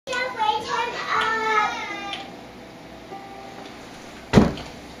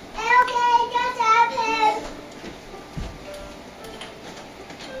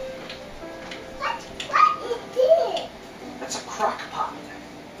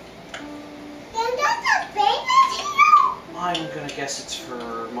I'm gonna guess it's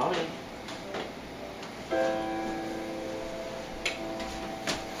for Mommy.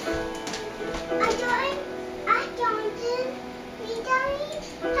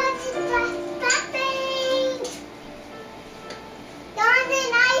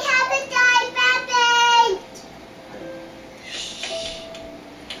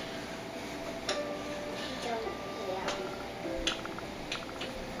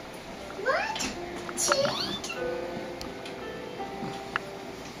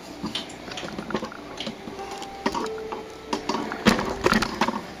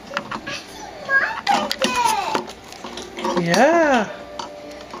 Yeah.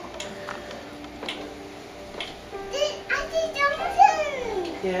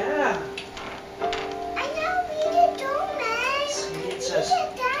 Yeah. I know we did donuts. See, it says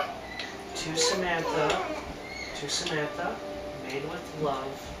to Samantha, made with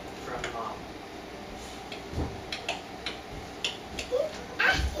love from Mom.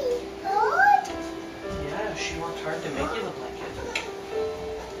 Yeah, she worked hard to make you the blanket.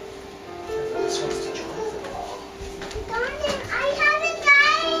 And then this one's to Jonathan.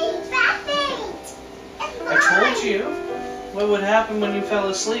 I told you what would happen when you fell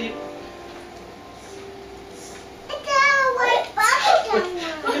asleep.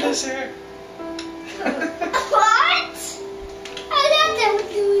 Look at his hair. What? I thought that was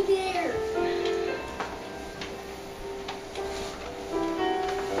doing there.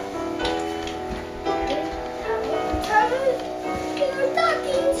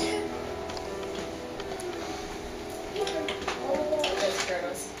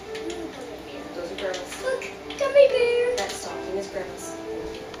 Those are Grandma's. Look, gummy bear. That stocking is Grandma's.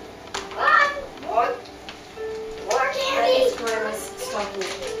 More That candy. is Grandma's stocking.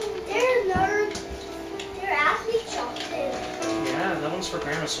 They're nerds. They're athlete chocolate. Yeah, that one's for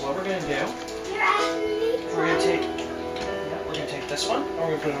Grandma. So what we're gonna do? They're athlete We're gonna take this one, and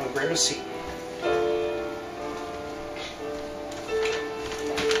we're gonna put it on Grandma's seat.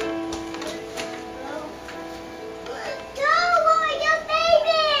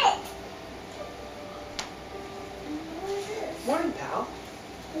 Morning, pal.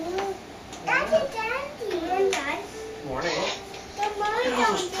 That's a dandy. Morning. The Look at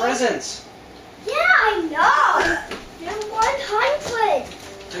all those presents. Yeah, I know. They're 100.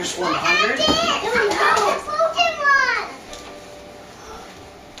 There's 100.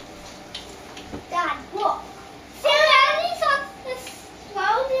 Dad, look. Sammy saw the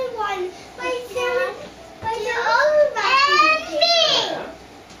smaller one.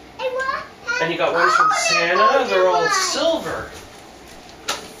 And you got ones from Santa. They're all silver.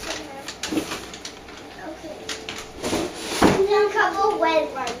 Okay. And then a couple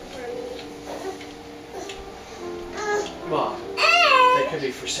red ones for me. Well, they could be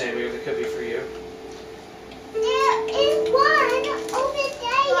for Sammy or they could be for you. There is one over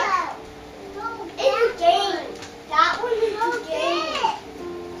there. It's a game. That one is a game.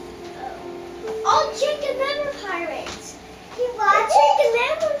 Oh, Chicken Liver Pirates. Chicken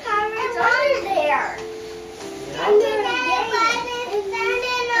Liver Pirates under there. Yeah. Under the game.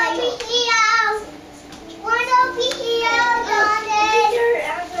 One over here,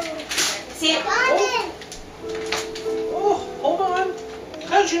 See it? Darling. Oh, hold on.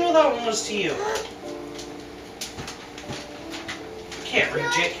 How did you know that one was to you? Can't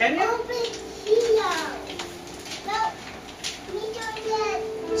read it, can you? Over here. No, we don't yet.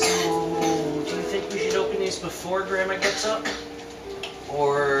 So, do you think we should open these before Grandma gets up?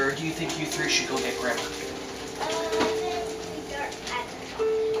 Or do you think you three should go get Grandma?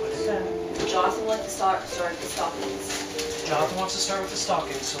 What is that? Jonathan would like to start the stockings. Jonathan wants to start with the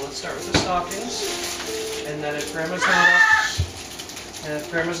stockings, so let's start with the stockings. And then if Grandma's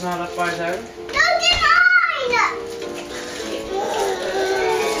not up, by then. No, they're mine!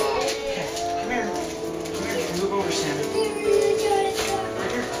 Okay, come here. Move over, Sammy.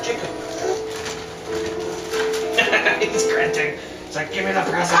 Right here, Jacob. He's grunting. He's like, give me the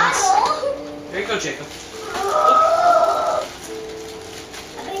presents. There you go, Jacob.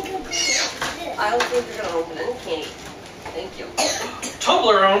 I don't think you're gonna open any candy. Thank you.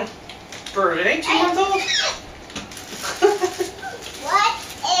 Toblerone for an 18-month-old? What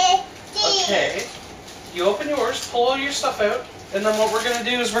is this? Okay. You open yours, pull all your stuff out, and then what we're going to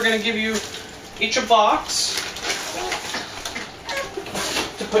do is we're going to give you each a box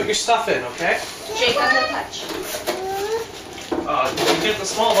to put your stuff in, okay? Jacob, no touch. You get the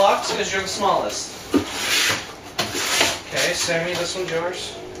small box because you're the smallest. Okay, Sammy, this one's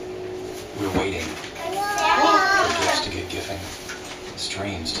yours. We're waiting Yeah. for gifts to get giving,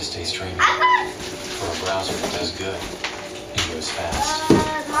 streams to stay streaming, I'm for a browser that does good and goes fast.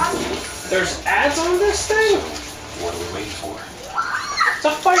 Mommy. There's ads on this thing? What are we waiting for? It's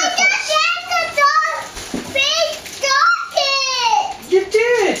a fireplace. You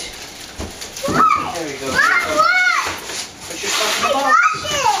did. There you go. Put your stuff in the box.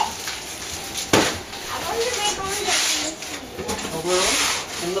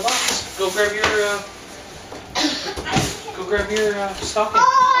 In the box. Go grab your stocking.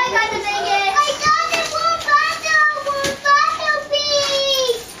 Oh, I got the biggest. I got it one bundle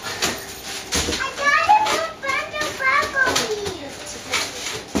piece. I got it one bundle piece.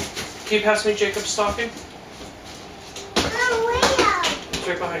 Can you pass me Jacob's stocking? Oh, where? It's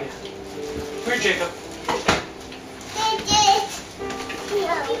right behind you. Here, Jacob.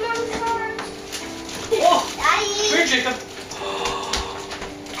 Oh, here, Jacob.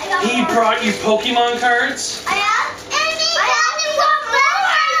 He brought you Pokemon cards? I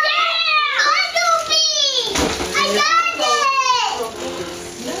got it!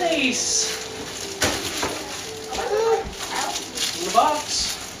 Nice. In the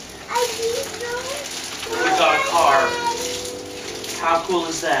box. You got a car. How cool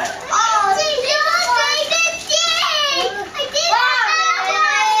is that?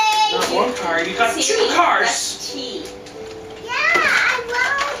 Not one car, you got two cars. That's tea.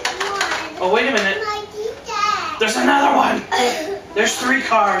 Oh, wait a minute. There's another one. There's 3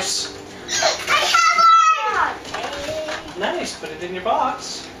 cars. Nice, put it in your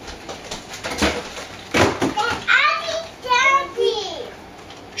box.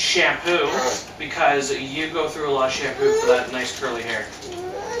 Shampoo, because you go through a lot of shampoo for that nice curly hair.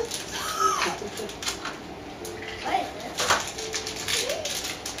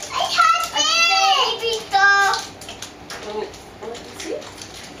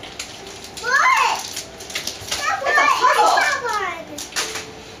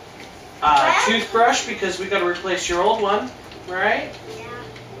 Toothbrush, because we got to replace your old one, right?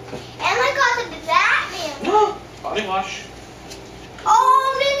 And I got the Batman. No, body wash.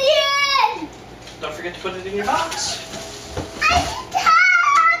 Oh, Minion! Don't forget to put it in your box. I didn't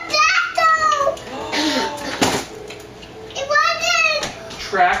have that though. It wasn't.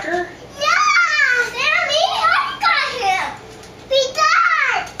 Tracker? Yeah, Sammy, I got him.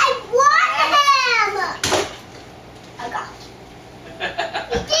 Because I want him. I got him.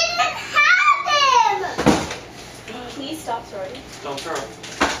 He didn't have him. Please stop throwing. Don't throw it.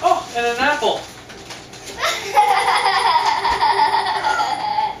 Oh, and an apple.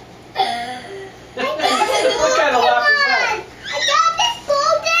 What kind of laugh is that? I got this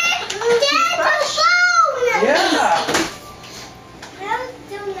folder. There's a phone. Yeah. That was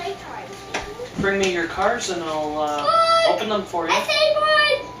so nighttime. Bring me your cars and I'll open them for you. I say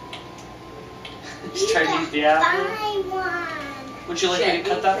one. Just try to eat the apple. Buy one. Would you like me to Gently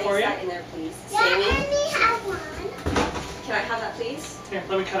cut that for place you? that in there, please. Yeah, Sammy, let me have one. can I have that, please? Here,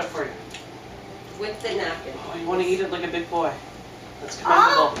 let me cut it for you. With the napkin. Oh, you want to eat it like a big boy. That's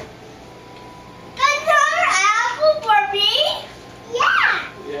commendable. Another apple for me? Yeah.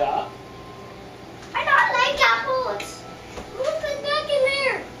 Yeah. I don't like apples. Put it back in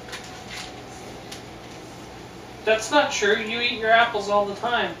there. That's not true. You eat your apples all the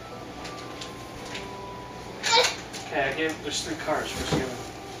time. Okay, there's 3 cars. Where's the other one?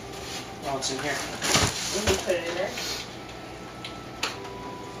 Oh, it's in here. Let me put it in there.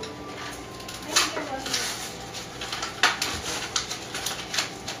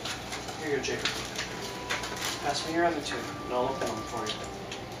 Here you go, Jacob. Pass me your other 2, and I'll open them for you.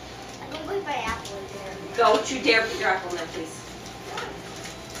 I'm going to put my apple in there. Don't you dare put your apple in there, please.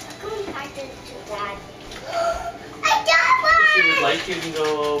 I'm going to pack this to Dad. I If you would got one! like, you can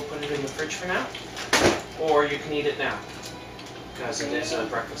go put it in the fridge for now, or you can eat it now, because it is a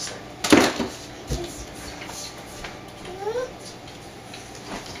breakfast thing.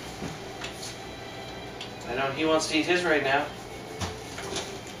 I know he wants to eat his right now.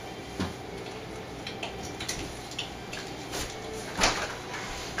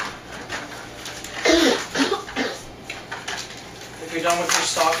 If you're done with your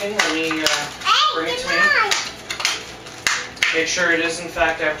stocking, let me bring it to me. Make sure it is in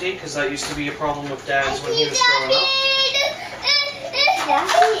fact empty, because that used to be a problem with Dad's when he was growing up. It's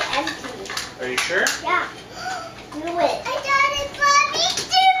definitely empty. Are you sure? Yeah. Do it. I got it, Bobby. Do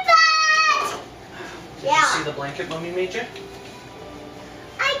that. Did you see the blanket Mommy made you?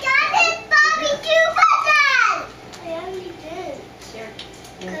 I got it, Bobby. Do that. I already did. Here.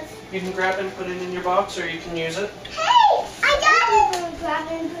 You can grab it and put it in your box, or you can use it. Hey, I got it. I'm grab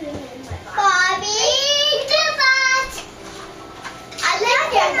it and put it in my box. Bobby, do that. I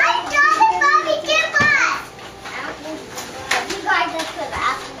got it, Bobby. Do that. You guys just put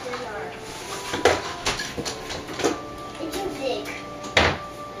apples in our. It's too big.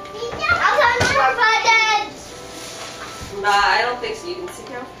 I'll tell more buttons. I don't think so. You can sit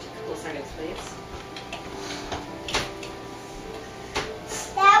down for a couple of seconds, please.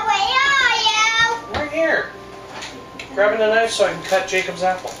 Dad, where are you? Right here. Grabbing a knife so I can cut Jacob's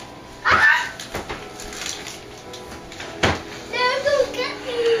apple. Ah! Dad, don't get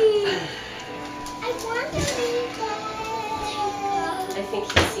me. I want to eat that. I think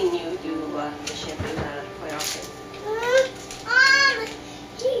he's seen you do the shampoo quite often.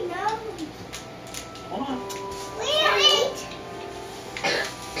 He knows. Hold on. Wait.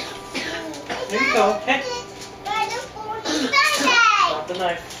 There you go. Hey. Sunday. Drop the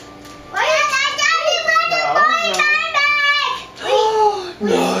knife. Why is that Daddy? No,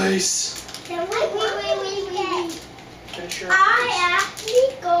 nice. Wait. Finish your I actually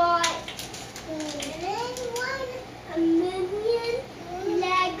got a million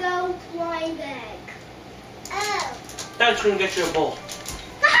Lego blind bag. Oh. Dad's gonna get you a bowl.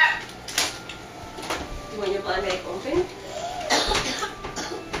 You want your blind bag open?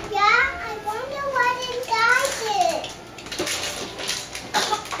 Yeah, I wonder what inside it.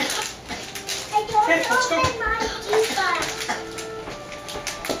 I don't Okay, let's go. open my teapot.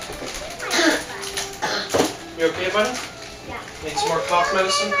 You okay, buddy? Yeah. Need some more cough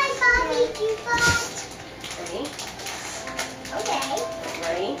medicine? My mommy teapot. Ready? Okay.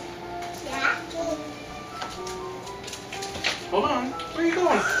 Ready? Yeah. Hold on. Where are you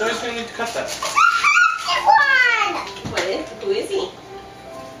going? Daddy's gonna need to cut that. One. Who is he?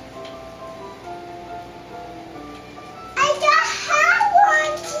 I just had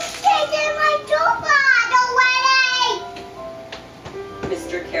one. She's taking my teapot already.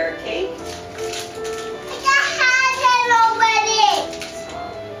 Mr. Carrot Cake? I just had it already.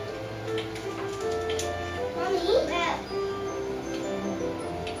 Mommy?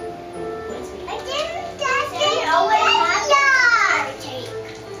 I didn't touch it. Always have cake.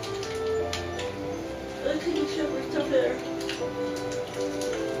 Look at the sugar stuff there.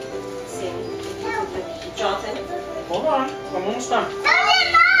 Sammy. Jonathan? Hold on. I'm almost done. Those are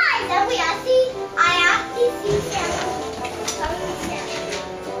mine. Then I actually see them.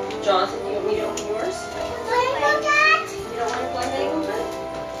 Jonathan, you want me to open yours? What about that? You don't want your blind bag open?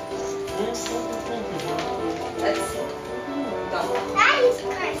 Let's see. Go. That is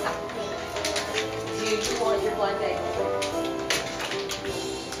crazy. Do you want your blind bag open?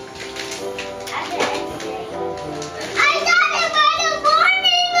 I got it by the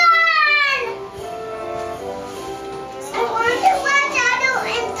morning one. I wonder what's out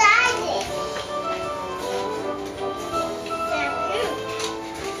inside it.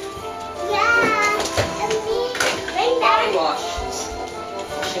 Yeah. And me, bring Body that. wash.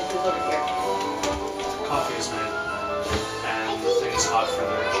 Shampoo's over here. Coffee is made. And the thing's hot for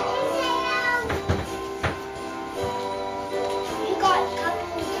the chocolate. We got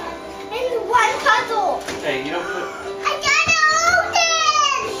cuddles. And one cuddle. Hey, you don't put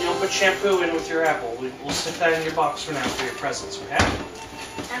shampoo in with your apple. We'll stick that in your box for now for your presents, okay?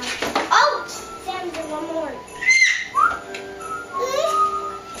 Oh, Sam, there's one more.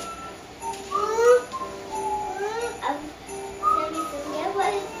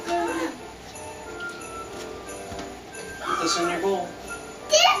 Put this in your bowl.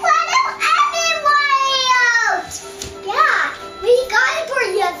 Yeah, we got it for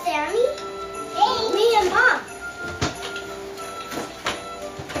you, Sammy. Me and Mom.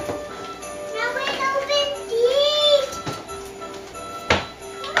 Now we open these.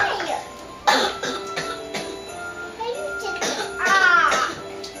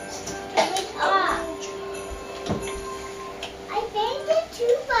 Why? I think the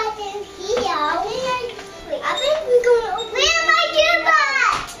two buttons here. I think we're going to open. Where's my two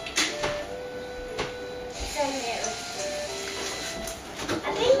buttons? It's in there.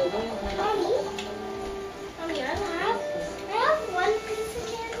 I think, Mommy, I have one piece of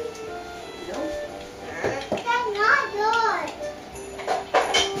candy. No. That's not yours.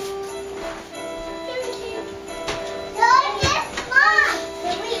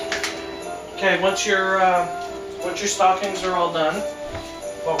 Okay, once your stockings are all done,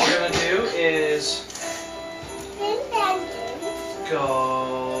 what we're gonna do is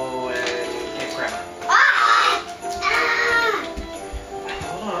go and get Grandma.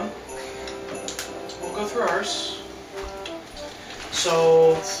 Hold on. We'll go through ours.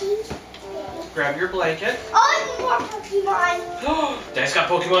 So, grab your blanket. Oh, more Pokemon. Dad's got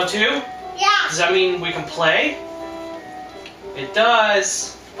Pokemon too? Yeah. Does that mean we can play? It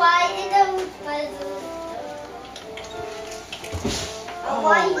does. Why it doesn't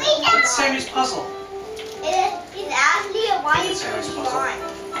What's Sammy's puzzle? It's actually a white It's Sammy's puzzle. Pokemon.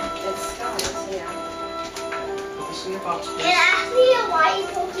 It's stars, yeah. Put this in your box, It's please. actually a white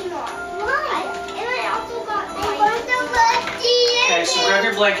Pokemon. Why? And I also got I want to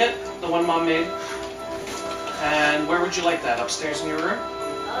blanket, the one Mom made. And where would you like that? Upstairs in your room?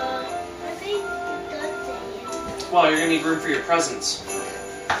 I think that's it. Well, you're gonna need room for your presents.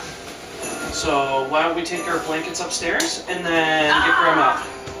 So why don't we take our blankets upstairs and then get Grandma up?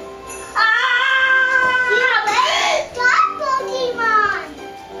 Yeah, let's Pokemon.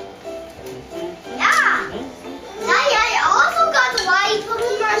 Yeah. I also got the white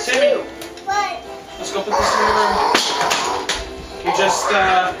Pokemon Sammy. too. But Let's go put this in your room. You just,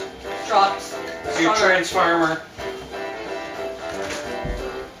 Dropped. your Transformer.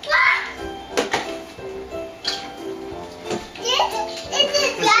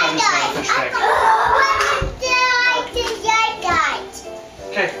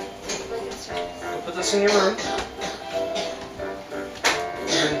 Okay, go put this in your room. And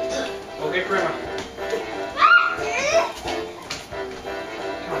then go get Grandma. Come on.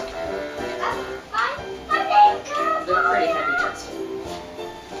 They're pretty heavy, Justin.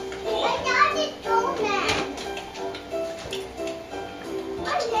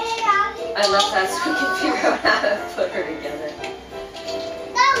 I left that so we can figure out how to put her together.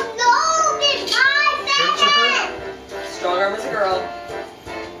 Strong arm as a girl.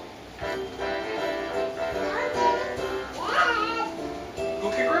 Go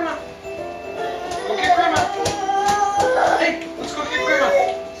get Grandma. Go get Grandma. Hey, let's go get Grandma.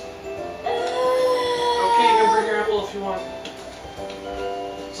 Okay, you can bring your apple if you want.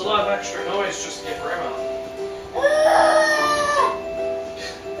 It's a lot of extra noise just to get Grandma.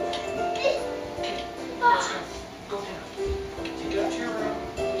 Let's go. Go down. Take it up to your room.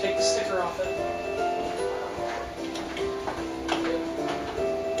 Take the sticker off it.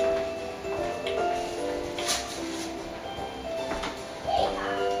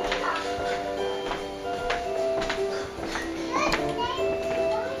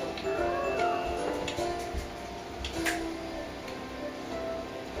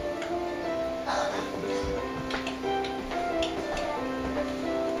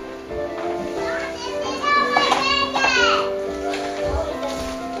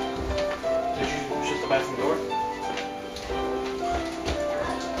 Did you shut the bathroom door?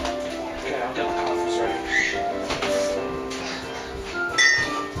 Okay, I'll get the coffees ready.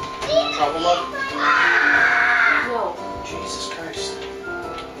 Chop them up. No. Jesus Christ.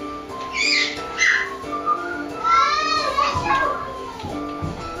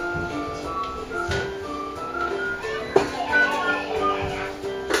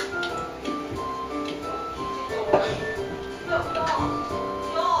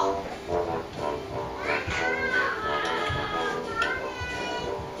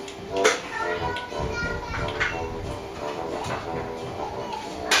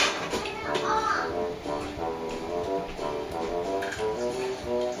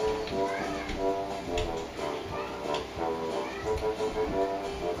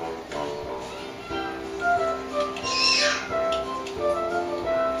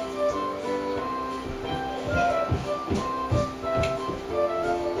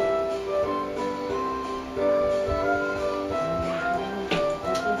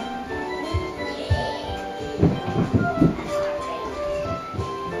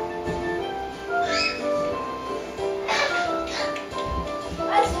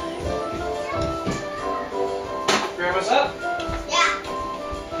 Grandma's up?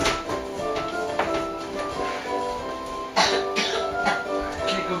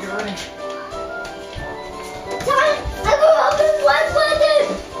 Okay, go get ready.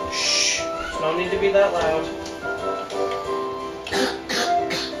 Shh. There's no need to be that loud.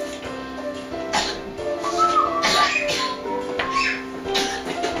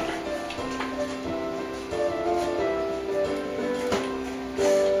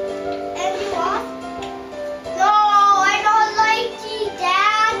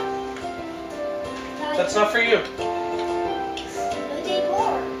 That's not for you.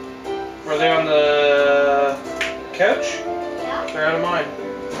 Were they on the couch? They're out of mine.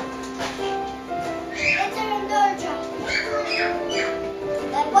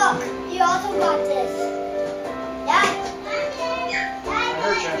 Look, you also got this. Dad. I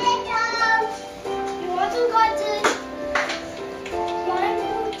heard you. You also got this.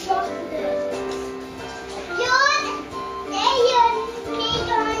 One chocolate.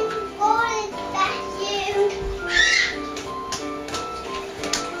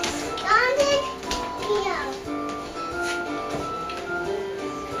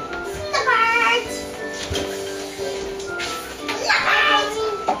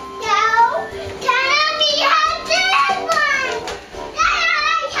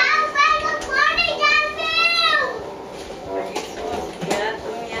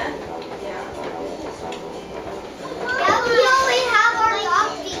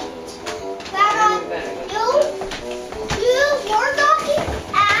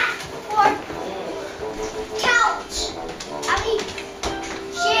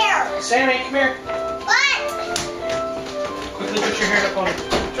 Sammy, come here. What? Quickly put your hair in a pony.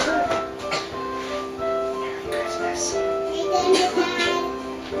 Merry Christmas.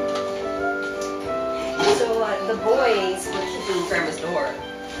 So the boys were kicking Grandma's door.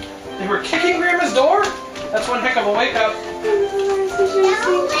 They were kicking Grandma's door? That's one heck of a wake up.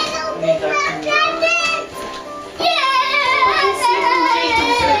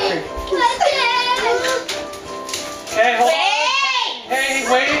 Okay, hold on. Hey,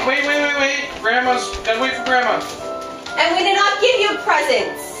 wait. Grandma's, gotta wait for Grandma. And we did not give you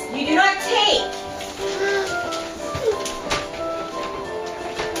presents. You do not take.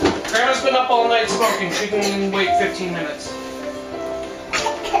 Grandma's been up all night smoking. She can wait 15 minutes.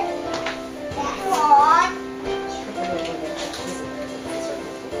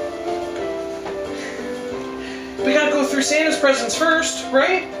 We gotta go through Santa's presents first,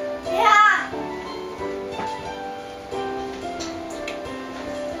 right? Yeah.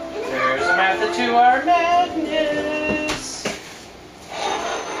 There's a method to our madness.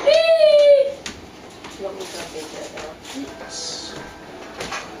 You want me to update that now? Yes.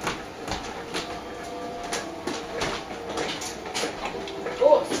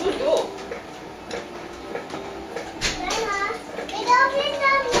 Oh, it's so cool.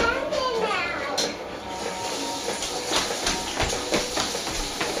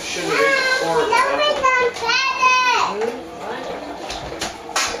 Shouldn't be horrible.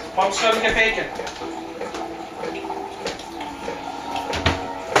 Mom's gonna get bacon.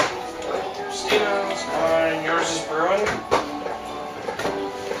 Christina's mine. Yours is brewing.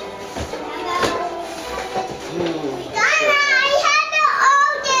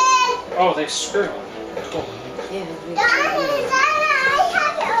 Oh, they screw. Cool.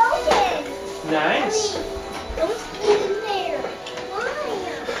 Nice.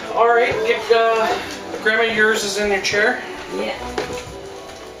 All right, get Grandma. Yours is in your chair. Yeah.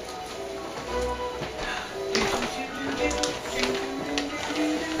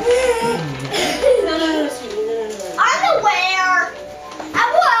 No, sweetie, no. Underwear.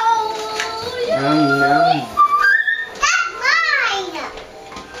 That's mine.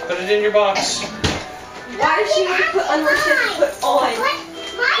 Put it in your box. Why does she have to put underwear she has to put on?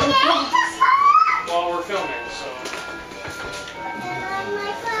 My name is While we're filming, so.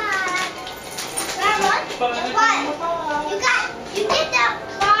 What? You get that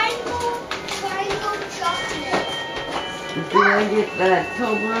triangle chocolate. Do I get that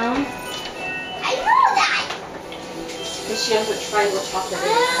Toblerone? I know that. Because she has a triangle chocolate in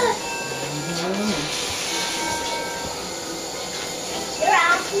it. You're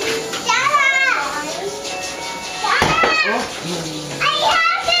out. Dada! I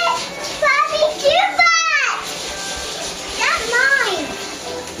have it! Bobby Cupid! That's mine.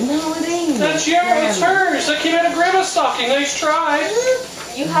 No, it ain't. That's yours. It's hers. That came out of Grandma's stocking. Nice try.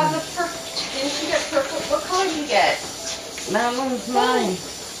 You have the purple. Didn't you get purple? What color did you get? That one's mine.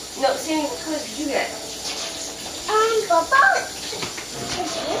 No, Sammy, what color did you get? Purple.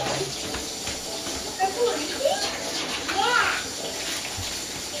 Yeah.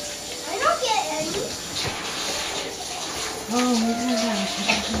 I don't get any. Oh, look at that.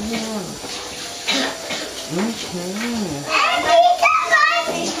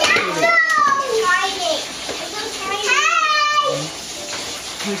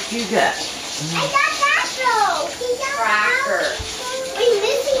 What you got? I got that though. Cracker. Wait,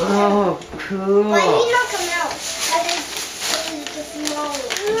 missing one. Oh, cool. But he's not coming out. That is the small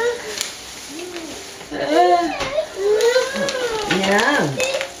Yeah.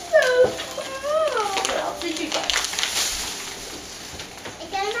 It's so small. What else did you get? I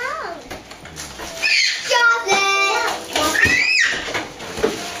don't know. Chocolate.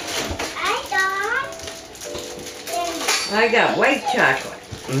 I got white chocolate.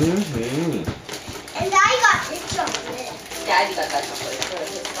 Mm-hmm. And I got this chocolate. Daddy got that chocolate.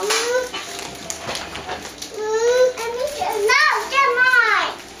 No, they're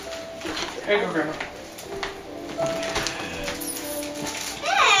mine. Here you go, Grandma.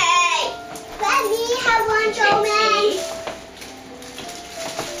 Hey, let me have one, Joman.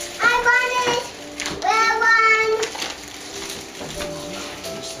 I want it. Where one?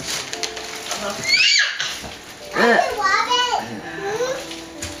 I love it.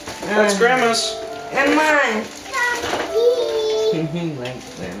 That's Grandma's. And mine. Come eat. He likes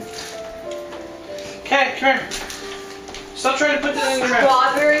them. Okay, come here. Stop trying to put that in your mouth.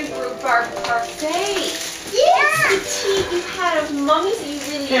 Strawberry rhubarb parfait. Yeah. The tea you had of Mommy's that you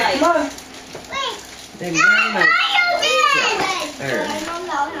really Here, like. come on. Wait. They No, very much.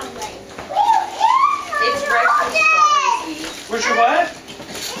 It's red from strawberry, sweetie. Where's your what?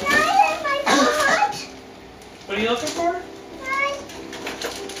 What are you looking for?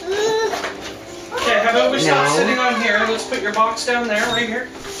 we stop No. sitting on here, let's put your box down there, right here.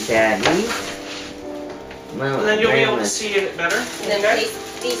 Daddy. Well, And then you'll be able to Grandma's. see it better. And then Okay? place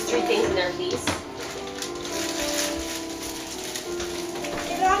these 3 things in there, please.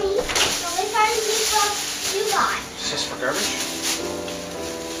 Mommy, how many times you got? It's just for garbage.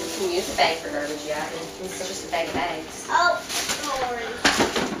 You can use a bag for garbage, yeah. And it's just a bag of bags. Oh, sorry.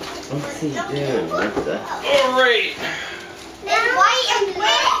 What's he doing? What the? Alright. It's white and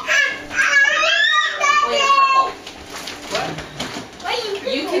red. Wait, purple. White and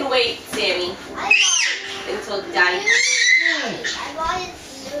You can wait, Sammy, I until Daddy. got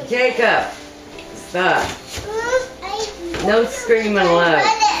it. Jacob, stop. No screaming loud.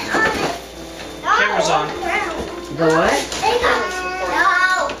 Camera's on. The what?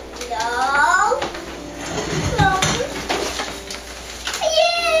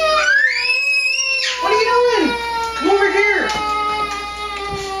 What are you doing? Come over here.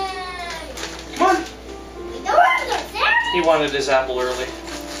 Come on. He wanted his apple early.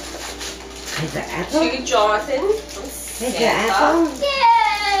 Is it apple? To Jonathan. Is it apple?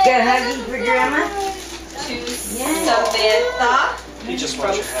 Got a huggy for Grandma? To Yeah. Samantha. He just From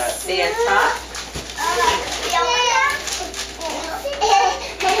wants your hat. Santa.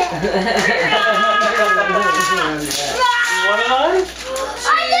 You want it on?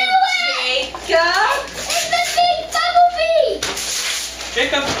 Jacob.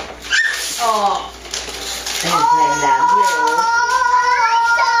 Jacob. Oh. And that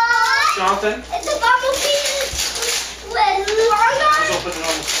Jonathan. It's a bumblebee. Just open it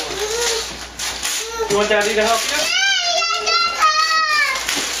on the floor. You want Daddy to help you?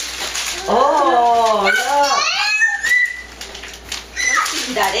 Oh, look. Let's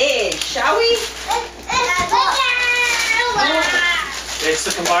see that is, shall we? It's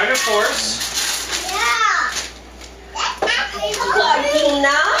the combiner force.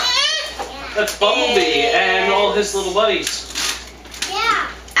 Claudina. That's Bumblebee and all his little buddies.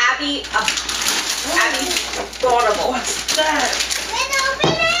 Abby. Abby's adorable. What's that?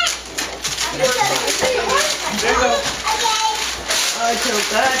 There you go. Oh, so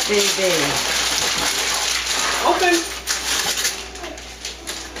good, baby. Open.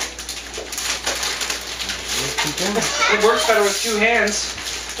 It works better with 2 hands.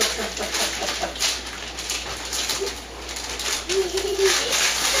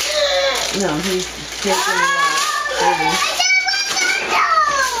 No, he's taking it off. Baby.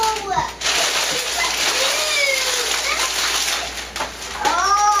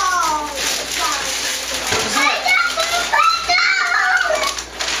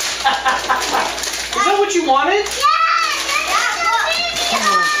 Is that what you wanted? Come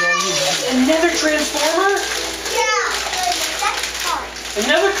on, baby. Another transformer?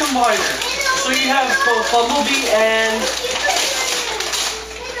 Another combiner. So you have both Bumblebee and...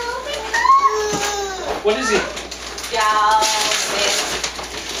 What is he?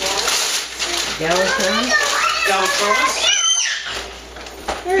 Skeleton? Galvatronus?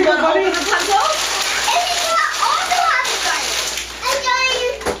 There You you go, want to buddy. open Rapunzel?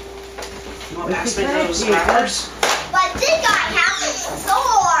 You want pass me those wrappers? But this guy has a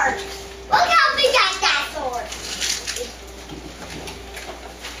sword. Look how big that sword.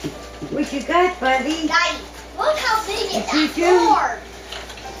 What you got, buddy? Daddy, look how big is that Choo-choo. sword.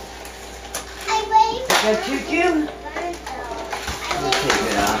 I wait. Got choo-choo? We'll take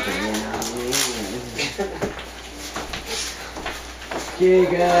it off again.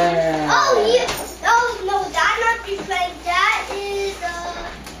 Jacob. Oh, no, that's not the plane. That is,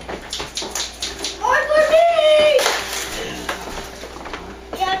 more for me.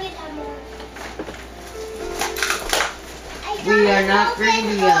 Yeah, get that more. We are not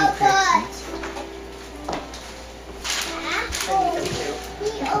greedy on Christmas.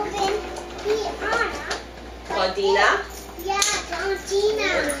 Claudina. Yeah, Or Claudina.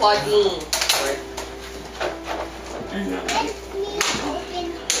 Claudine. Let me open.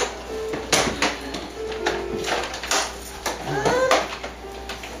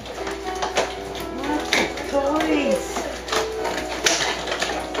 Toys.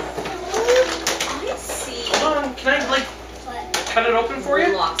 I see. Come on, can I, like, What? cut it open for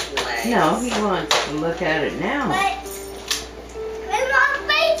you? Lots of legs. No, he wants to look at it now. But there's my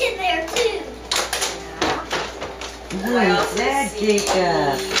face in there too. I Who's also that, see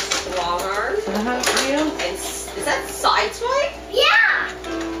Jacob? Strong arm. The Hot Wheels? And is that sideswipe? Yeah.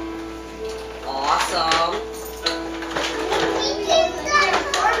 Awesome.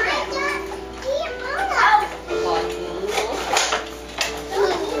 Claudine.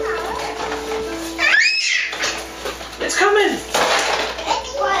 It's coming.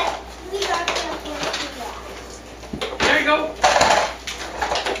 There you go.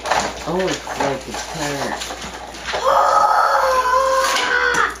 Oh, it's like a tart.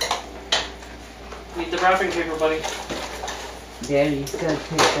 Need the wrapping paper, buddy. Daddy's gotta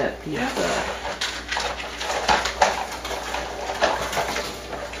take that piece Yeah. off.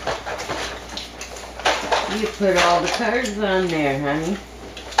 You put all the cards on there, honey.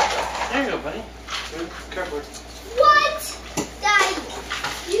 There you go, buddy. Good cardboard. What? Daddy,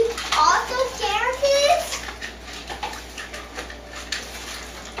 you also share this?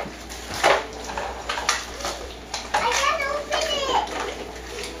 I can't open it.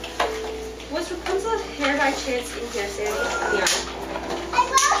 What's Rapunzel's hair dye chance in here, Sandy? Yeah. I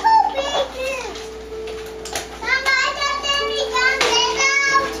love how big it is. Mama, I got Daddy gun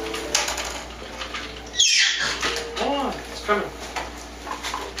Hold on, it's coming.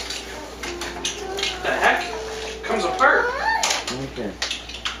 The heck? Comes apart. Okay.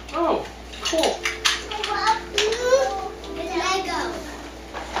 Oh, cool. I love you. It's Lego.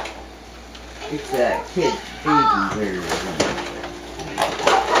 It's that kid's baby version.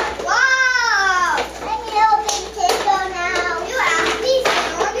 Wow! Let me open Tico now. You asked me,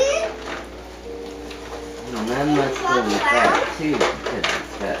 Sandy? And that must go with that too, because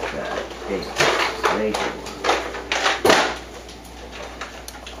it's got that big Lego one.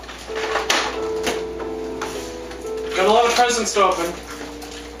 Got a lot of presents to open. He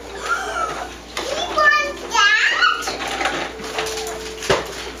wants that?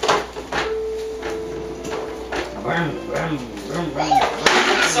 Brum, brum, brum, brum.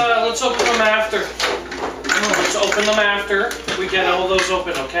 Let's open them after. Let's open them after we get all those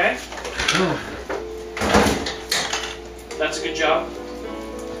open, okay? Oh, That's a good job.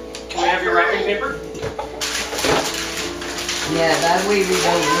 Can we have your wrapping paper? yeah, that way we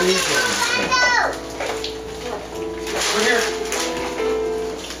don't lose anything. No! Over here.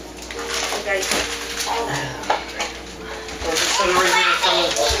 Okay. Or just set it right here in front of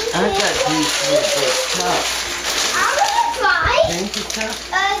I thought these were the cup. I want to try. Drinky cup?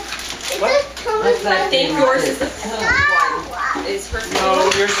 Is What? this coming I thought I think from... yours is the cup. pink one. Is hers the No, pink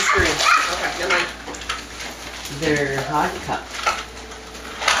one? yours is green. Okay, never mind. They're hot cups.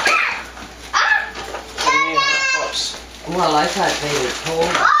 What do you mean, hot cups? Well, I thought they were cold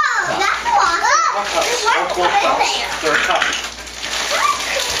Oh, cups. that's awesome. Hot cups. Or cold cups. They're a cup.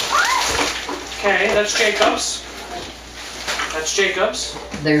 Okay, that's Jacob's. That's Jacob's.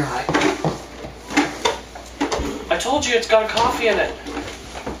 They're hot cups. I told you it's got a coffee in it.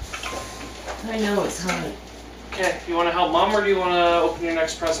 I know it's hot. Okay, you want to help Mom or do you want to open your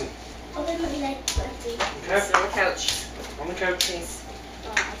next present? I'm going to be like Buffy. Okay, Sit on the couch, on the couch. please.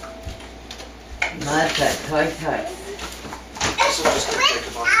 Not that tight tight. This will just get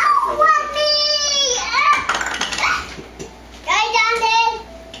Jacob on for a Ow, little bit. Mommy! I done it.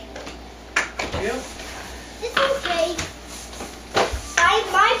 Thank you. This is great.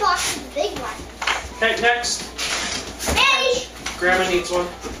 My box is the big one. Okay, next. Hey! Grandma needs one.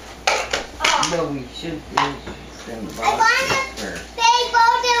 Oh, No, we should use them I boxes want for a big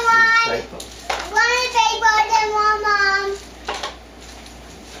golden one. recycle. I want a big golden one, Mom.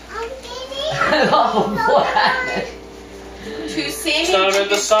 I'm getting Oh, what? To Sandy, It's not about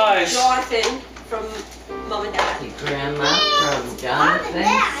the size. Jonathan from Mom and Dad. To Grandma from Jonathan,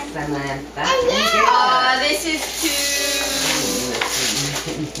 Samantha, and This is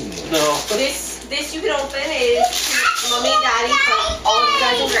No. to this you can open is to Mommy and Daddy from all of you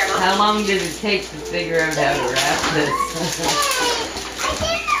guys and Grandma. How long did it take to figure out how to wrap this?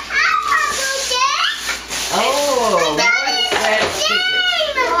 Oh, scratch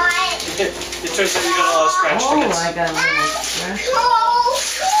ticket. It turns out you got a lot of scratch Oh, tickets. I got a little scratch.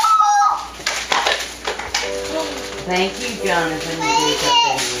 Thank you, Jonathan, Jacob,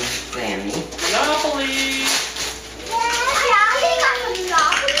 and Sammy. Monopoly.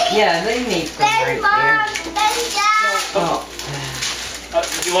 Yeah, they make them right there. Oh.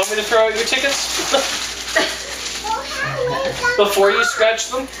 Do you want me to throw out your tickets? Before you scratch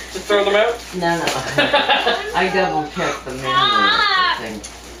them? To throw them out? No, no. I double checked the memory thing.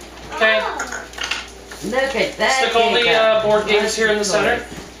 Okay. Look at that. Stick all the Jacob. board games here in the Must center.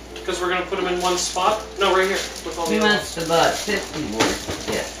 have Because we're going to put them in one spot. No, right here. With all bought- the You other must have bought 50 more.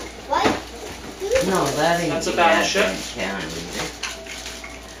 Yeah. No, that ain't That's a the battleship. advent calendar.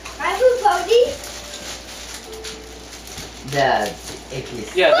 Dad, if you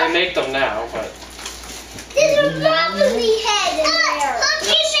Yeah, they make them now, but... There's a broccoli head in there.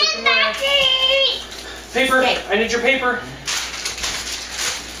 Stick them there. Paper! I need your paper.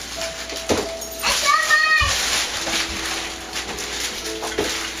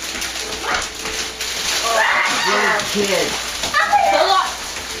 good kid. Hold on.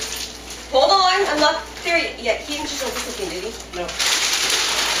 Hold on. I'm not there yet. He didn't just open something, did he? No.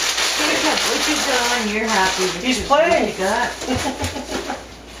 He Look at John, you're happy with He's what playing. you got.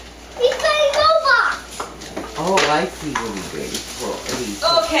 He's playing Roblox. Oh, I see what he did. He's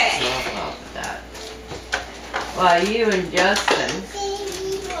Okay. off of that. Well, you and Justin.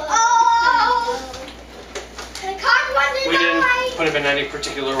 Oh. The card wasn't We didn't right. put him in any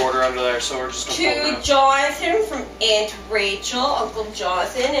particular order under there, so we're just gonna pull him To out. Jonathan from Aunt Rachel, Uncle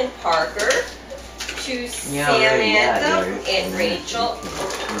Jonathan, and Parker. To Samantha from Aunt Rachel,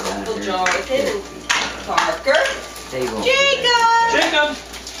 Uncle Jonathan, and Parker. They won't. Jacob! Jacob!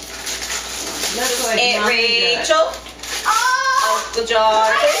 Look what Aunt Mommy Rachel, Oh. Uncle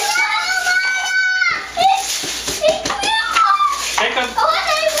Jonathan. Jacob! Oh,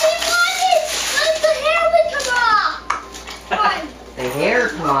 the hair would come off. got the hair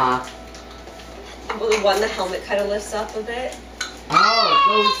come off. Well, the one the helmet kind of lifts up a bit. Oh, it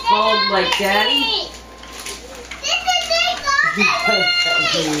goes bald like Daddy.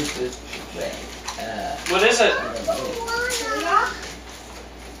 What is it?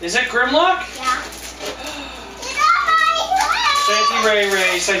 Is it Grimlock? Yeah. Shanty Ray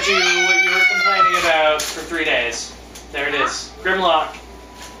Ray sent you what you were complaining about for 3 days. There it is. Grimlock.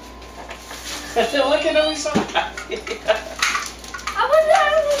 Look at him, he's so happy. I wonder how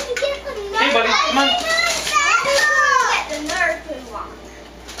we can get the nurse. Hey, buddy, come on. Get the nurse Grimlock.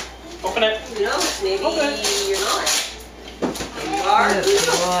 Open it. No, maybe Okay. you're not. You are. Good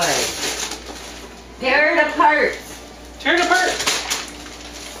boy. Tear it apart. Tear it apart.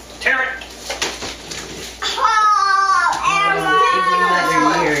 Tear it. Oh, Give him another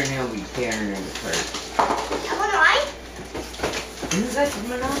Emma. year and he'll be tearing it apart. Who's got the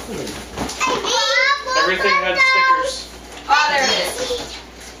Monopoly? Everything had stickers. Oh, there it is.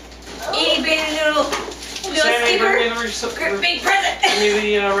 Itty bitty little Sammy, sticker. bring me Big present. give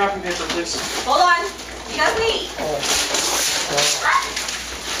me the wrapping paper, please. Hold on. You got me.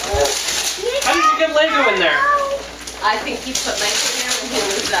 How did you get Lego in there? I think he put my in there when he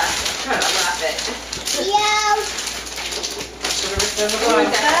was trying to wrap it. Yeah. Put everything in the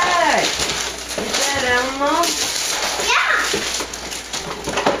What's box. that? Is that Elmo? Yeah.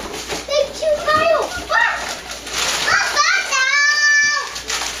 Big two Kyle. Fuck. Upside down.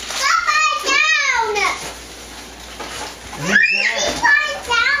 Upside down. Who's that? Upside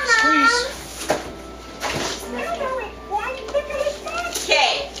down. Squeeze.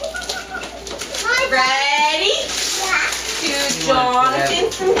 Okay. Ready? Yeah. To Jonathan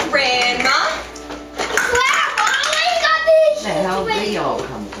from Grandma. Where the hell did they all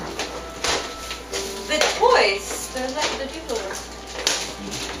come from? The toys. They're like the Duplo.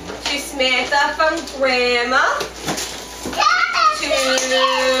 To Samantha from Grandma. To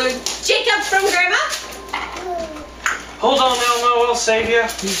Jacob from Grandma. Hold on, Elmo, I'll save you.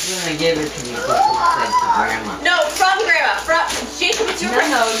 He's gonna give it to me because he said to Grandma. No, from Grandma. From Jacob, it's your No,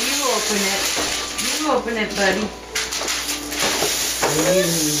 present. no, you open it. You open it, buddy.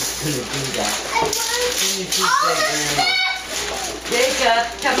 He's gonna do that. He said Grandma. Jacob,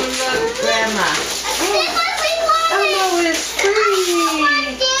 come and look, Grandma. Elmo is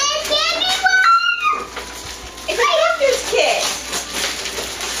free. It's a doctor's kit.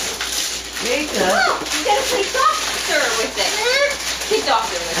 Jacob, You gotta play doctor with it. Kid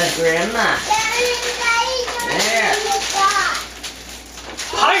doctor with a it. Grandma. There.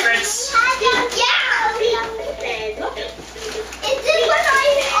 Pirates! Is this what I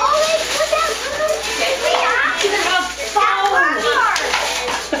always put out?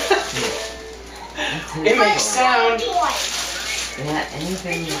 It makes sound. Yeah,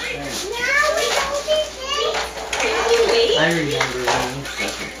 anything you say. Wait. I remember when you said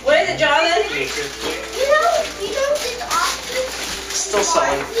it. What is it, Jonathan? Still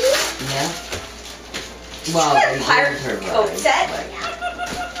selling. Yeah? Well, Is that a they pirate gave her coat rides, set? but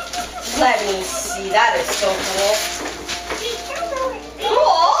Let me see. That is so cool.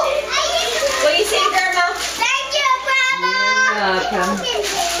 Cool. What do you say, Grandma? Thank you, Grandma. You're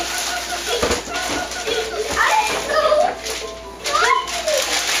welcome.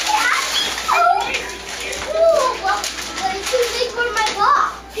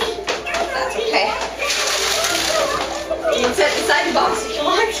 That's okay. You can set it inside the box if you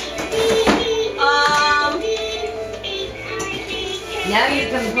want. Now you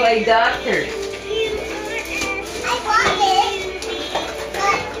can play doctor.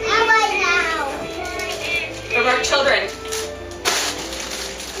 From our children.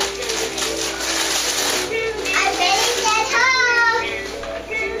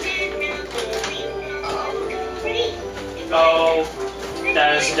 Oh,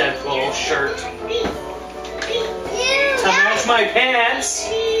 that is a Deadpool shirt. To match my pants.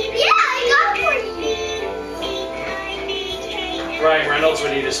 Yeah, I got for you. Ryan Reynolds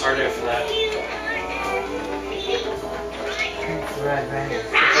would eat his heart out for that. Right.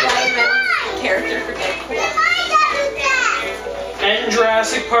 Ryan Reynolds' character for Deadpool. And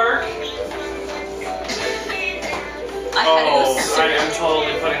Jurassic Park. I had to Oh, go I am search.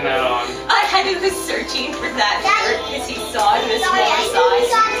 totally putting that on. I had to go searching for that shirt because he saw it in a smaller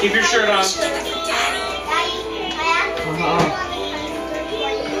size. Keep your shirt on.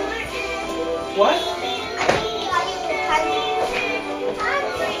 What?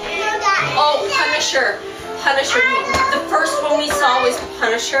 Oh, Punisher. Punisher. The first one we saw was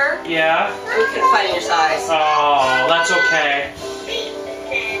Punisher. Yeah? And we couldn't find your size. Oh, that's okay.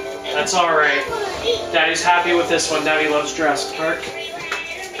 That's alright. Daddy's happy with this one. Daddy loves Jurassic Park.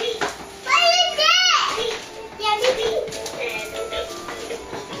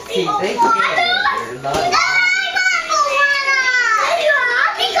 See, they get it. They're not.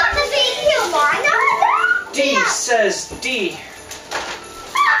 D says D.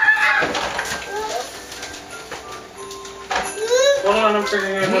 Hold on, I'm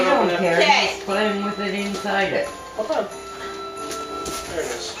figuring out He how to don't open it. care. Okay. He's playing with it inside it. Hold on. There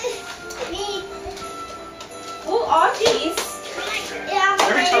it is. Well, Augie's.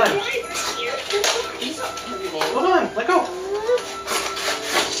 Every time. He's not eating. Hold on, let go.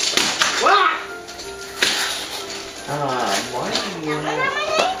 Wah! Why do you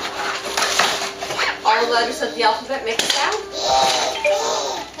All the letters of the alphabet make a sound.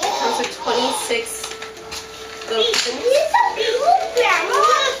 It comes with 26 little things.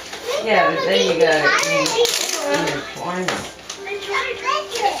 Yeah, but then you gotta intertwine them.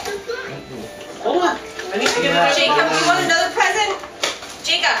 Hold on. I need to get it. Jacob, do you want another present?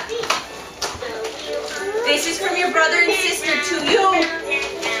 Jacob. This is from your brother and sister to you.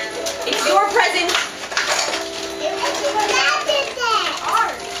 It's your present.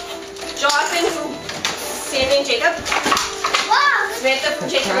 Jonathan from Sammy and Jacob. Samantha from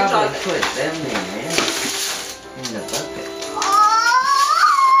Jacob and Probably Jonathan. put them in the bucket.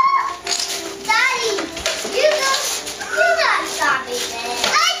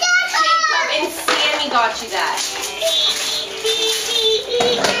 Jacob and Sammy got you that.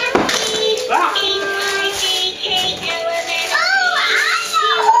 Ah!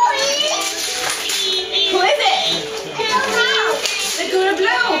 Who is it? The Gouda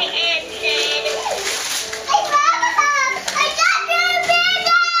Blue.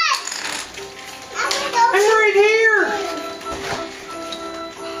 I'm right here.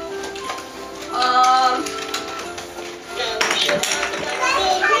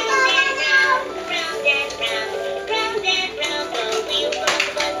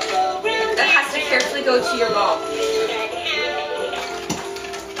 That has to carefully go to your mom.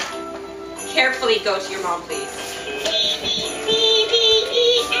 Carefully go to your mom, please.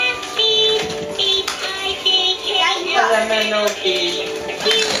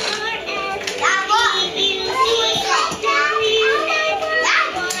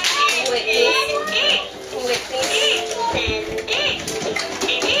 Wait, please. Wait, please.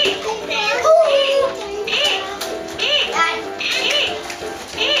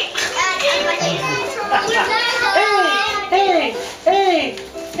 Hey!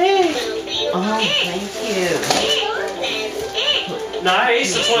 Oh, thank you.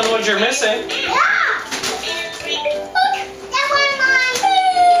 Nice, that's one of the ones you're missing.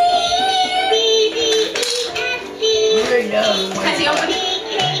 We're done. Has he opened?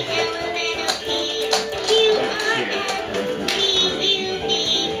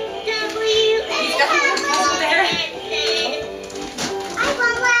 He's got the present there.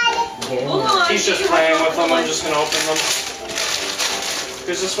 Hold on. He's just playing with them, I'm just gonna open them.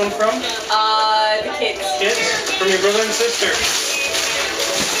 Who's this one from? The kids. Kids? From your brother and sister.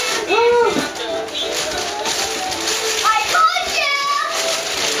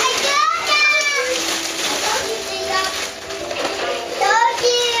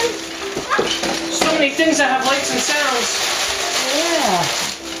 So many things that have lights and sounds. Yeah.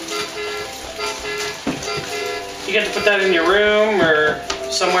 You get to put that in your room or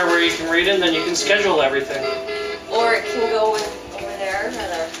somewhere where you can read it, and then you can schedule everything. Or it can go over there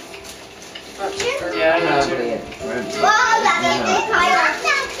at our front door. Yeah, I know Probably too. it.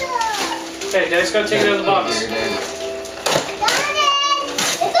 Okay, Dad's gotta take it out of the box.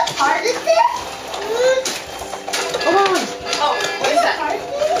 Oh, what is that?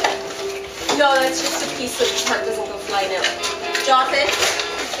 No, that's just a piece so the part doesn't go flying out. Jonathan,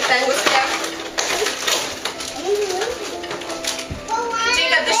 the thing was there.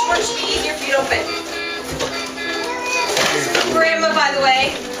 Jacob, this one should be easier for you to open. This is from Grandma, by the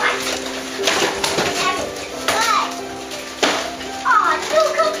way.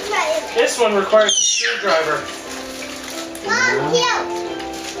 This one requires a screwdriver. Mom, cute.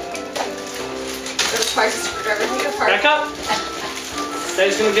 There's parts of the screwdriver. Take it apart. Back up.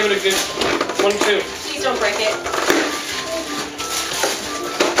 Daddy's gonna give it a good 1, 2. Please don't break it.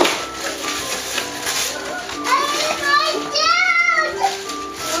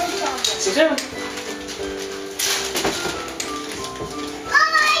 Sit down.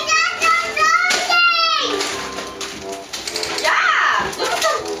 Yeah! Look at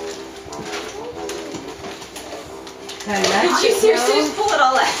them. Did Did you seriously just pull it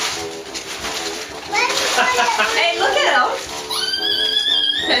all out? Hey, look at them.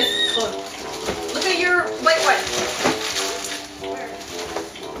 Look at your white one.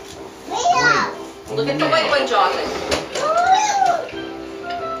 Look at the white one, Jonathan.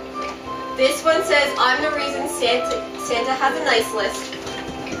 This one says, I'm the reason Santa has a nice list.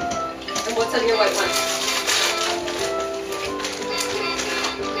 And what's on your white one?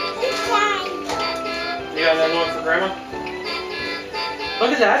 You got another one for Grandma?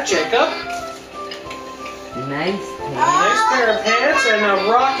 Look at that, Jacob. Nice. Nice pair of pants and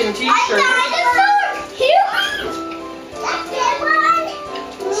a rockin' t-shirt.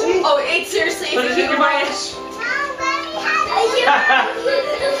 See? Oh, it's seriously, Put if it you in your wear it. box.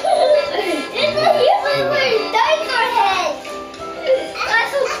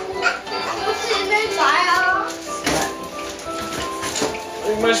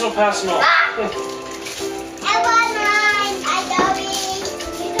 You might as well pass them all.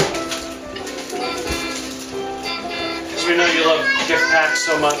 Because we know you love gift packs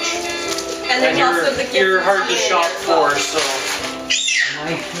so much. And there's And also the gift you're hard to in shop there, so- for, so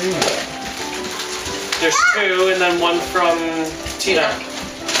My food. there's 2 and then 1 from Tina.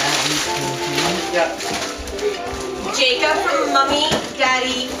 Yeah. Jacob from Mommy,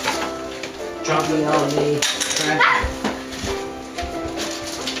 Daddy. Jonathan. That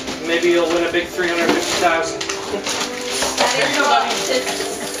Maybe you'll win a big 350,000. That is from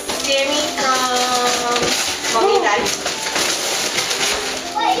Sammy from Mommy and Daddy.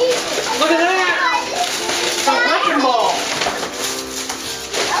 Look at that! It's a wrecking ball!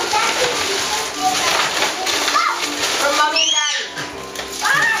 From Mommy and Daddy.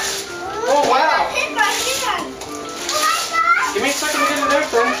 Oh wow! Give me a second to get it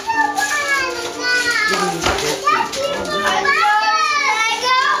out then.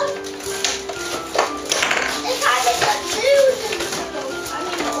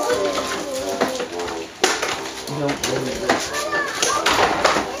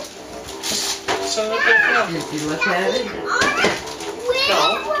 So what they're from. Did you look at it?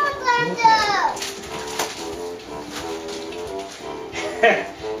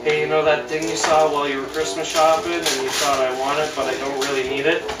 Hey, you know that thing you saw while you were Christmas shopping and you thought I want it, but I don't really need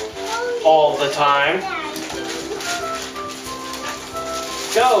it? All the time.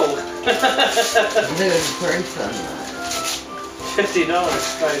 Go! There's a prince on that. $50,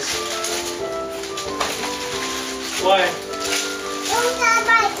 guys. Why?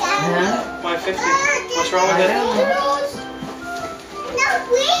 Huh? Why 50? What's wrong I with it? don't know.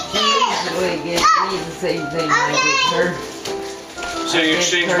 He usually gives me the same thing I give her. So you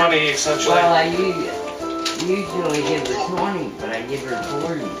exchange money essentially. Well, I usually give her 20, but I give her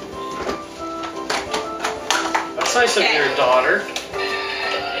 40. That's nice of your daughter.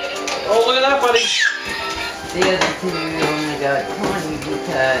 Oh, look at that, buddy. The other two only got 20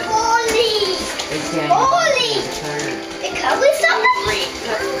 because they can't Great.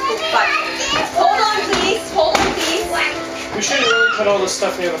 But hold on, please. Hold on, please. We shouldn't really put all this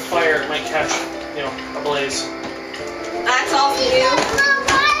stuff near the fire. It might catch, you know, a blaze. That's all for you.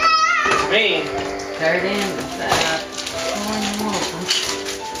 Me. start in with that.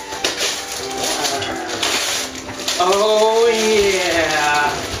 Oh,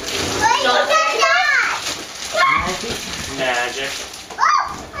 yeah. Magic.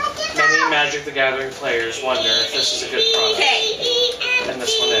 Many Magic the Gathering players wonder if this is a good product. Okay. And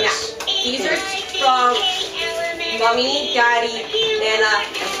this one is. These are from Mommy, Daddy, Nana,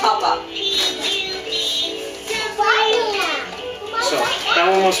 and Papa. So, that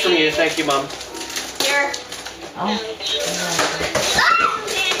one was from you. Thank you, Mom. Here.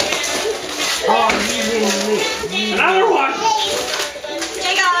 Oh, you didn't. Another one!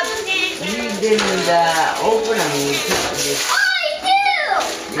 Jacob. You didn't open them. You took it.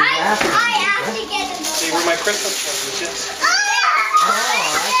 They were my Christmas presents, yes. Oh,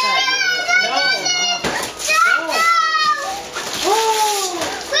 I thought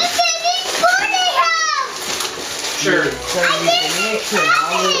Sure. So you've been itching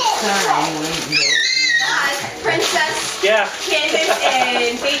all this time waiting to Princess, Yeah. Candace,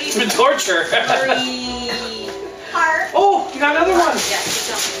 and Baby It's been torture. Marie Heart. Oh, you got another one.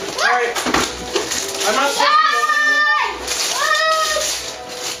 Yes, Alright. I'm not supposed to be opening them.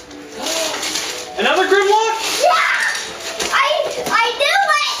 Another grimlock? Yeah! I knew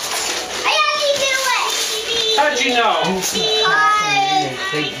it! I already knew it! How'd you know?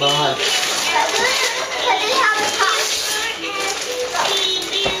 Big box. Because it has a top.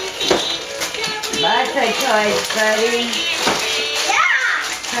 Birthday toys, buddy. Yeah!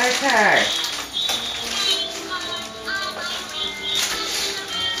 Her.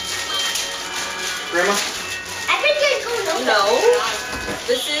 Grandma? I think it's going to No.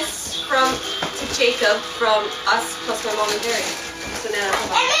 This is to Jacob from us plus my mom and Gary. So now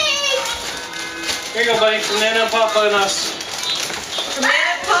Here you go, buddy. From Nana, Papa, and us. from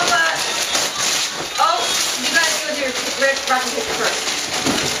Nana, Papa. Oh, you gotta do your wrapping paper first.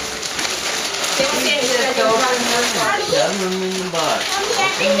 Sammy, you gotta do wrapping paper first. Shove them in the box.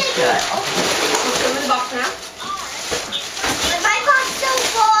 Open shut. Put them in the box now. My box is so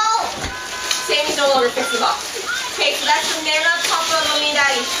full. Sammy's no longer fixing the box. Okay, so that's from Nana, Papa, Mommy, and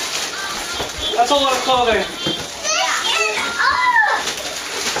Daddy. That's a lot of clothing.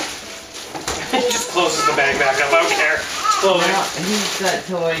 He just closes the bag back up. I don't care. It's clothing. Well, he's got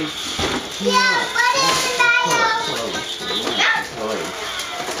toys. Yeah, what is the matter? Toys.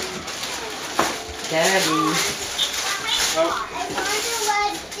 Daddy. Oh.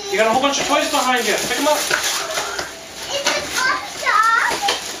 You got a whole bunch of toys behind you. Pick them up. Is it on top?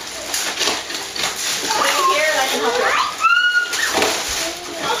 Put it here and I can help you.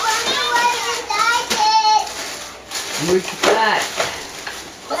 I wonder what inside it. Which back?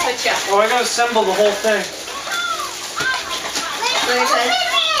 Let's switch you. Oh, I gotta assemble the whole thing. Like I said,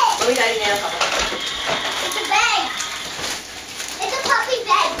 Mommy, Daddy, Nana, Papa. It's a bag. It's a puppy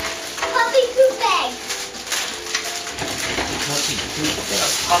bag. Puppy poop bag. Puppy poop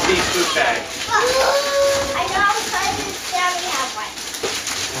bag. Puppy poop bag. I know because Sammy has one.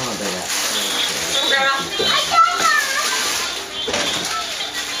 Oh, they got From Grandma. I got one.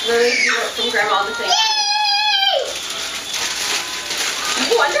 Literally, you wrote from Grandma on the thing. Yay!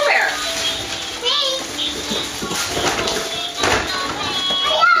 New underwear. Thanks.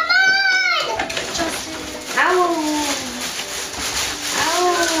 I have one. Ow!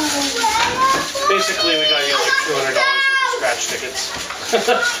 Ow! Basically, we gotta get like $200 worth of scratch tickets.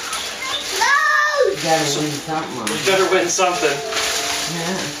 No. You gotta win something on You it. better win something.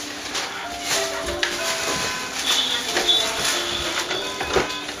 Yeah.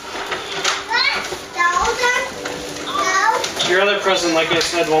 Your other present, like I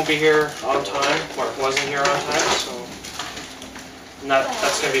said, won't be here on time, or wasn't here on time, so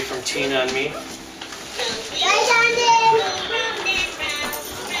that's gonna be from Tina and me.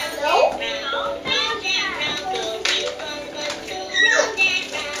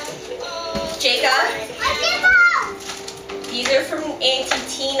 Jacob, these are from Auntie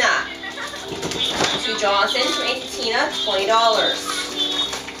Tina. To Jonathan from Auntie Tina, $20.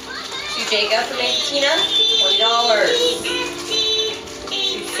 To Jacob from Auntie Tina, $20. To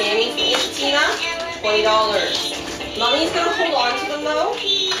Sammy from Auntie Tina, $20. Mommy's gonna hold on to them though.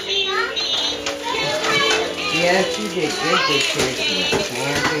 Yeah, she did good this Christmas.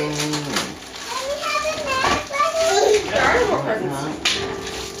 Camping. There are no more presents.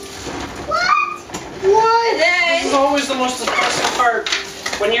 What? And This is then, always the most depressing part,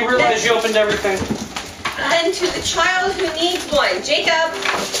 when you realize you opened everything. to the child who needs one, Jacob,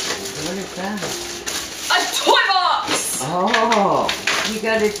 What is that? a toy box. Oh, you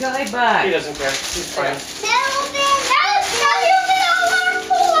got a toy He box. doesn't care. He's fine.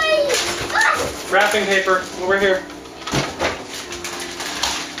 Wrapping paper, over here.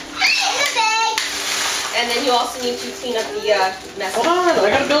 And then you also need to clean up the mess. Hold on, I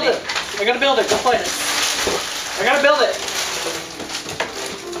gotta build it. I gotta build it. Go play. I gotta build it.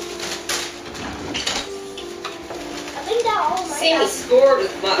 Sammy scored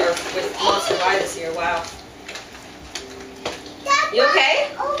with Monster High this year. Wow. You okay?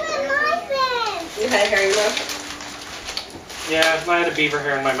 You had a hairy mouth? Yeah, I had a beaver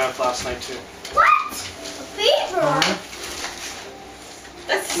hair in my mouth last night too. What? A beaver?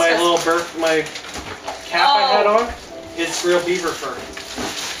 That's My disgusting. little my cap I had on, it's real beaver fur.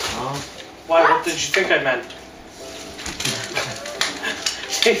 Oh, Why? What did you think I meant?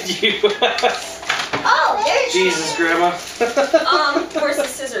 Did you? Oh, there's Jesus, Grandma. Where's the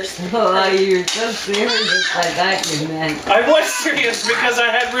scissors? oh, you're so serious. I thought you meant. I was serious because I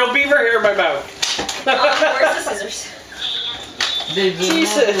had real beaver hair in my mouth. Where's the scissors? There's another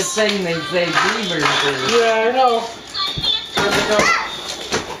Jesus. thing they say beavers do. Yeah, I know. Where'd they go?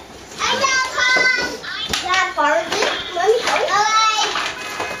 I got one. That part of it. Mommy,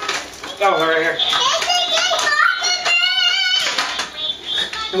 Oh, right here.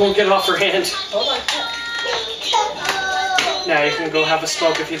 It won't get off her hand. Hold on. Now you can go have a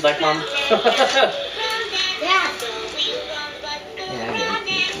smoke if you'd like, Mom. Yeah. Yeah, I gotta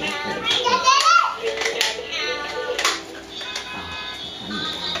keep my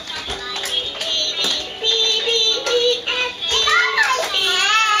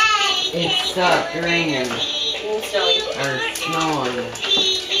It stopped raining And snowy. or snowing.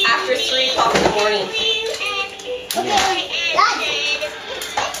 After 3 o'clock in the morning. Yeah.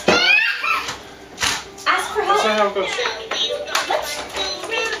 Ask for That's not help. how it goes.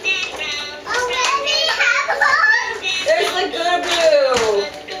 There's the Gooboo.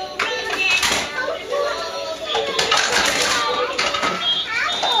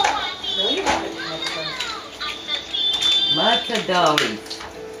 Lots of dollies.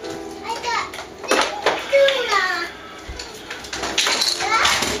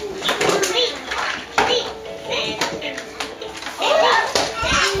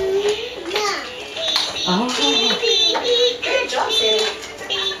 Oh, Good job, Sammy.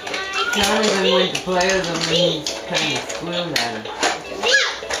 Jonathan went to play with him and he kind of squealed at him.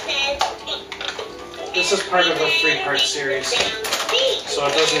 This is part of a 3-part series, so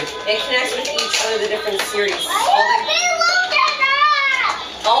it doesn't. It connects with each one of the different series.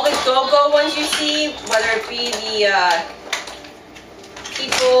 All the go-go ones you see, whether it be the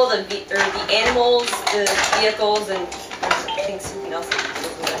people, the animals, the vehicles, and I think something else.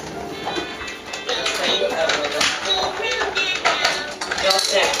 You're all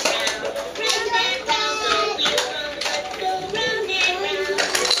set.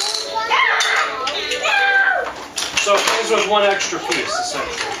 So it comes with one extra piece,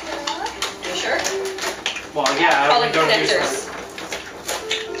 essentially. You sure? Well, yeah, Probably we don't use connectors. them.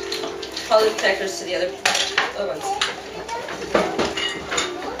 Probably connectors to the other ones.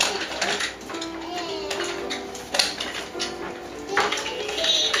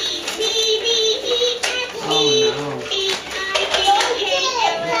 Oh no.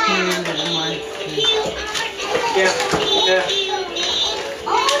 The hand of the monster. Yeah, yeah.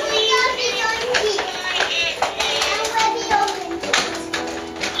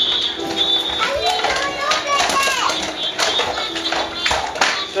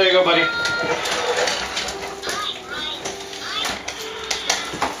 There you go, buddy.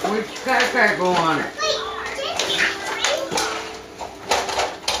 Which car go on it?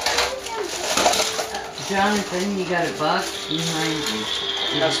 Jonathan, you got a box behind you.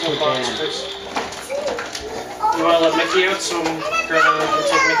 That's no box, please. You want to let Mickey out so Grandma can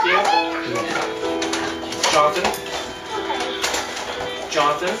take Mickey out? Yeah. Jonathan?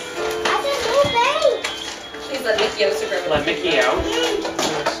 Jonathan? Please let Mickey out so Grandma Let Mickey out.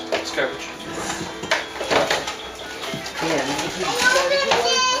 It's garbage. Yeah, Mickey.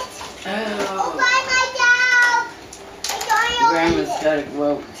 Oh. Grandma's gotta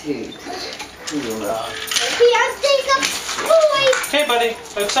go out too. Cool off. Hey, buddy.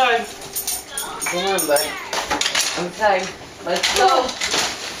 Outside. Come on, bud. Outside. Let's go.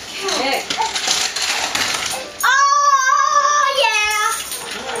 Nick.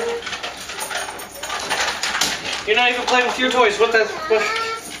 You're not even playing with your toys.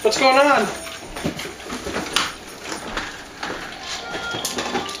 What's going on?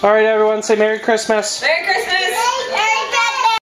 All right, everyone. Say Merry Christmas. Merry